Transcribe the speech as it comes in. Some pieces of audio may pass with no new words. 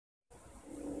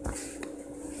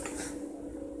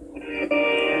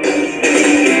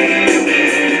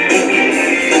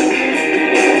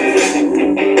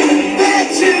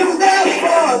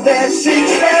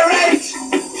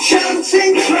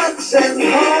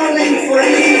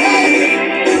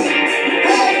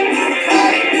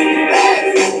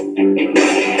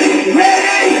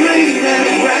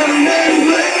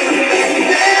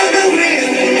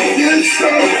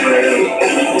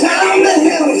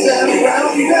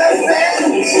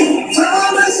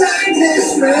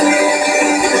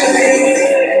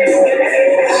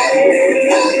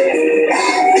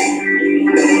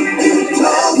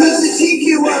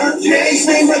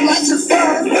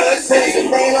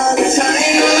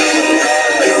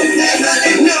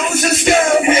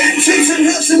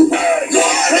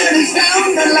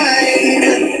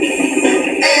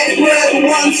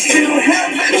to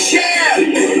help and share.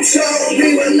 Told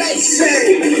me what they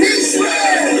say. He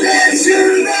swear that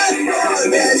to the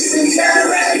forest is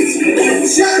correct.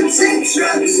 Shunting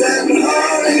trucks and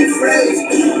hauling freight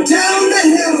down the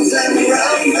hills and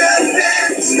round the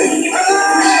fence.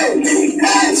 Oh,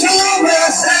 and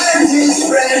Thomas and his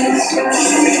friends.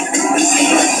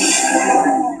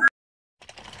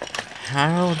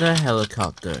 Harold the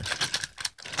helicopter.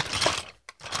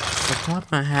 The top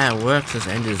of my hat works as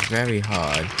engines very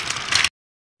hard.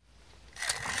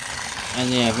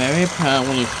 And they are very proud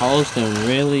when he calls them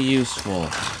really useful.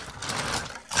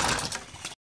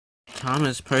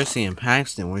 Thomas, Percy, and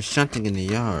Paxton were shunting in the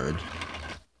yard.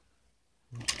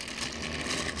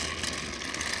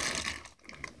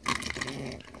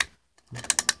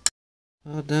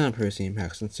 Well done, Percy and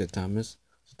Paxton, said Thomas.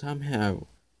 So Tom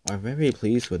are very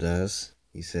pleased with us,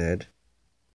 he said.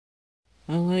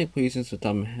 I like pleasing Sir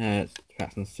Tom had,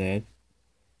 Paxton said.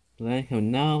 Let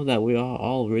him know that we are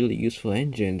all really useful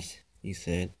engines, he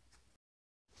said.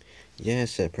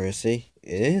 Yes, said Percy.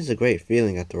 It is a great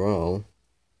feeling after all.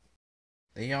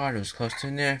 The yard was close to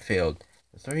an airfield.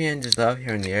 The three engines loved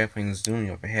hearing the airplanes zooming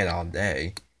overhead all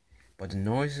day. But the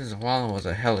noises of one was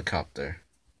a helicopter.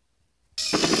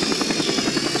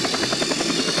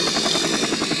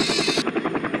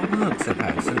 Oh, look, said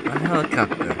Paxton, a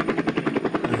helicopter.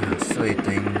 Oh, silly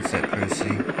thing, said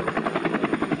Percy.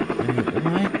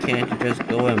 Why can't you just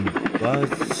go and buzz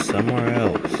somewhere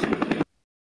else?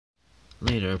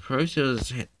 Later, Percy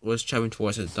was traveling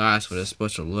towards his docks with a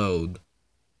special load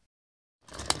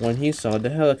when he saw the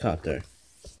helicopter.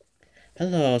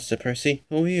 Hello, said Percy.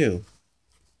 Who are you?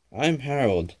 I'm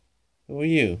Harold. Who are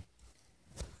you?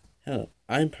 Hello,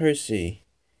 I'm Percy.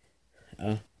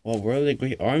 What really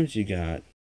great arms you got.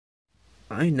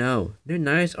 I know. They're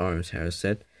nice arms, Harold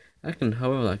said. I can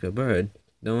hover like a bird.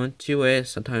 Don't you wish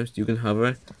sometimes you can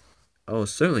hover? Oh,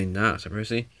 certainly not, said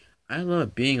Percy. I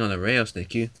love being on the rails,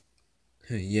 thank you.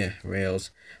 Yeah,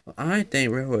 rails. Well, I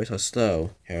think railways are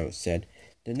slow, Harold said.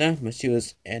 They're not much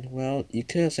use, and well, you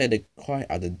could say they're quite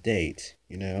out of date,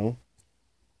 you know.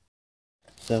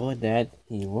 So with that,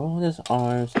 he rolled his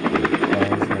arms and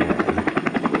buzzed away.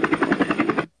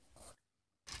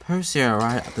 Percy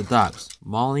arrived at the docks.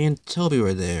 Molly and Toby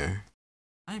were there.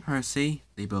 Hi, Percy,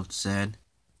 they both said.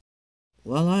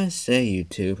 Well, I say, you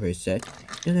two, Percy said.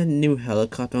 You know that new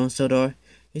helicopter on Sildar?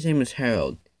 His name is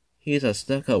Harold. He's a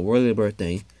stuck-up whirlybird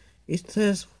thing. He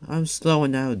says I'm slow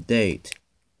and out of date.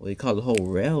 Well, he called the whole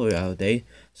railway out of date,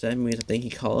 so that means I think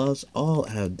he called us all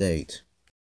out of date.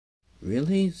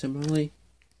 Really? said Molly.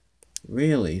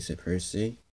 Really? said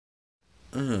Percy.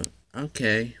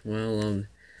 Okay. Well,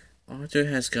 Arthur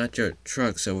has got your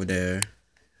trucks over there,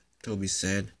 Toby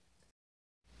said.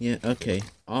 Yeah, okay.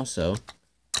 Also,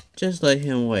 just let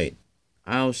him wait.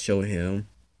 I'll show him,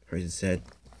 Percy said.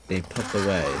 They puffed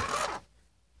away.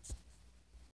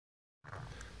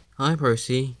 Hi,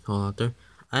 Percy, called Arthur.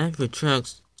 I have your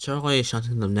trucks. Charlie is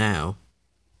shunting them now.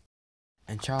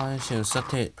 And Charlie soon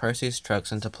shunted Percy's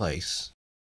trucks into place.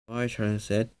 Alright, Charlie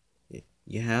said.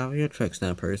 You have your trucks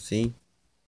now, Percy.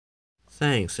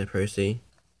 Thanks, said Percy.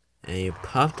 And he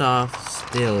puffed off,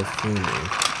 still fuming.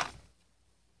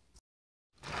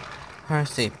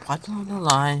 Percy popped along the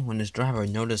line when his driver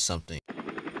noticed something.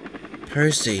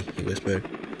 Percy, he whispered.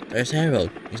 There's Harold.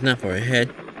 He's not far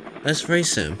ahead. Let's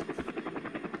race him.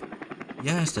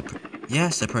 Yes,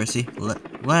 said Percy.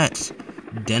 Let's.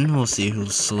 Then we'll see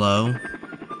who's slow.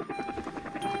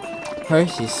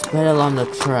 Percy sped along the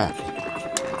track.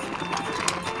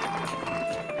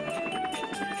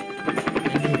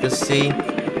 And you could see,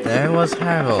 there was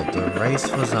Harold. The race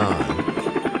was on.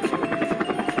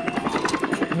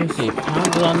 Percy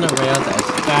pounded on the rails as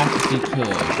fast as he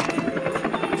could.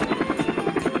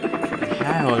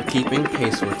 Harold keeping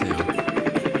pace with him.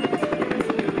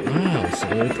 Wow,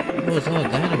 said Luke. What was all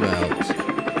that about?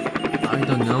 I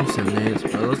don't know, said Nate,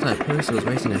 but it looks like Percy was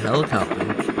racing a helicopter.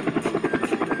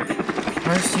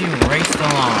 Percy raced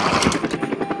along.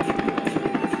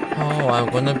 Oh, I'm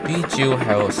gonna beat you,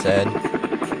 Harold said.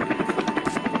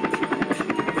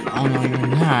 Oh no, you're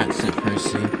not, said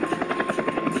Percy.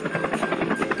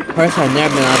 Percy had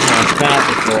never been on how fast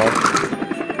before.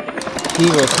 He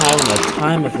was having the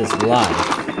time of his life.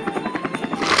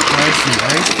 Percy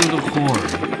raced through the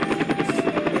horde,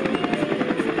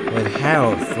 with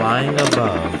Harold flying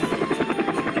above.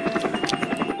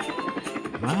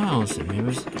 Wow, said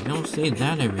Mavis, you don't see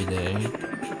that every day.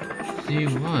 See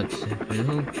what, said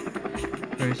Bill.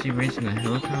 Percy racing a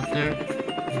helicopter?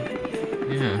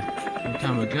 Yeah, some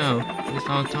time ago, we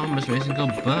saw Thomas racing a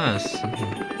bus.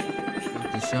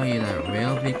 To show you that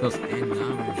rail vehicles and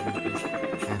non-rail vehicles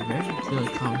have very good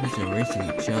competition racing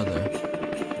each other.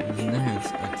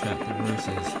 next attract the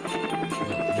verses?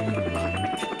 Well, never mind.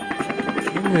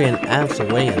 Henry and Alex were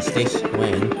waiting at station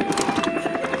when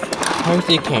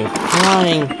Percy came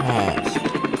flying past.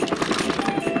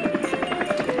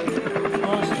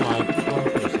 Oh my God,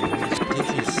 Percy. Did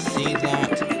you see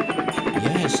that?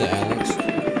 Yes, Alex.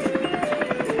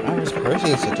 Why was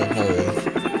Percy in such a hurry?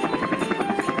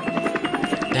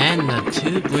 Then the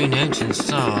two green engines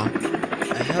saw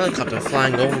a helicopter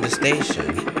flying over the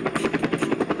station.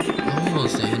 Oh,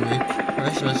 said Henry.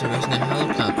 Percy was racing a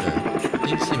helicopter. I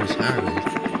think his name is Harold.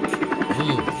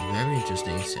 Oh, very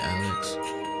interesting, said Alex.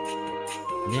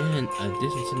 Then, a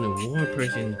distance in the water,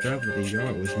 Percy and the driver of the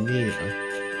yard was near.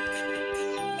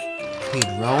 He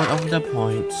rolled over the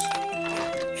points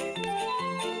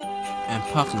and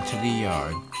puffed into the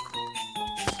yard.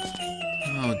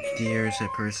 Oh dear, said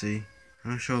Percy.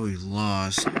 I'm sure we've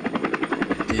lost.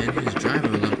 Then his driver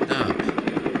looked up.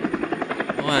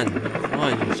 One,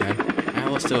 he said. I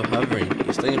was still hovering.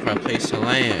 He's looking for a place to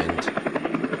land.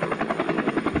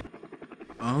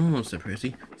 Oh, said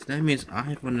Percy. So that means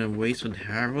I've won a race with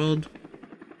Harold?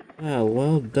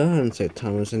 Well done, said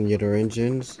Thomas and the other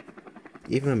engines.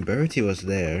 Even Bertie was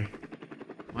there.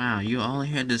 Wow, you all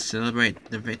here to celebrate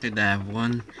the victory that I've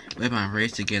won with my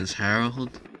race against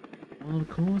Harold? Well, of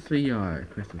course we are,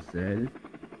 Crystal said.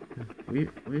 We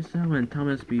saw when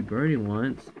Thomas beat Bertie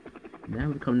once. Now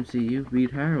we come to see you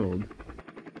beat Harold.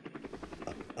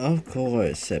 Of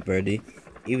course, said Bertie.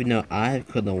 Even though I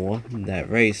couldn't have won that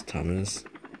race, Thomas.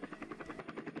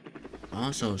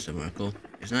 Also, said Michael,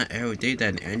 it's not every day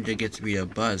that an engine gets to beat a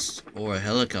bus or a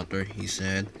helicopter, he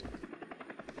said.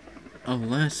 Oh,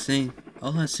 let's sing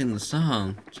the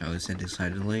song, Charlie said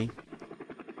excitedly.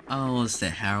 Oh,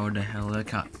 said Harold the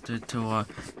helicopter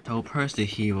told Percy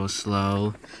he was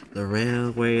slow. The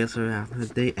railways are out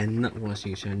of date and not what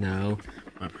you should know.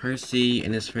 But Percy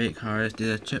and his freight cars did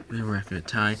a trip in record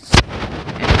time,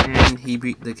 and he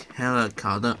beat the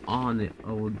helicopter on the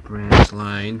old branch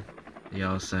line. They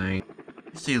all sang.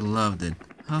 Percy loved it.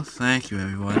 Oh, thank you,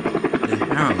 everyone. Then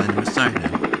Harold landed beside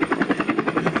him.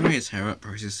 Good grace, Harold,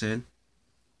 Percy said.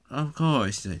 Of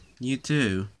course, you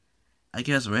too. I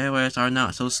guess railways are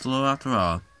not so slow after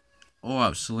all. Or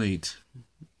obsolete.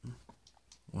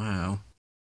 Wow.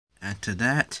 And to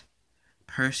that,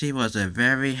 Percy was a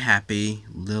very happy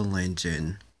little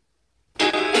engine.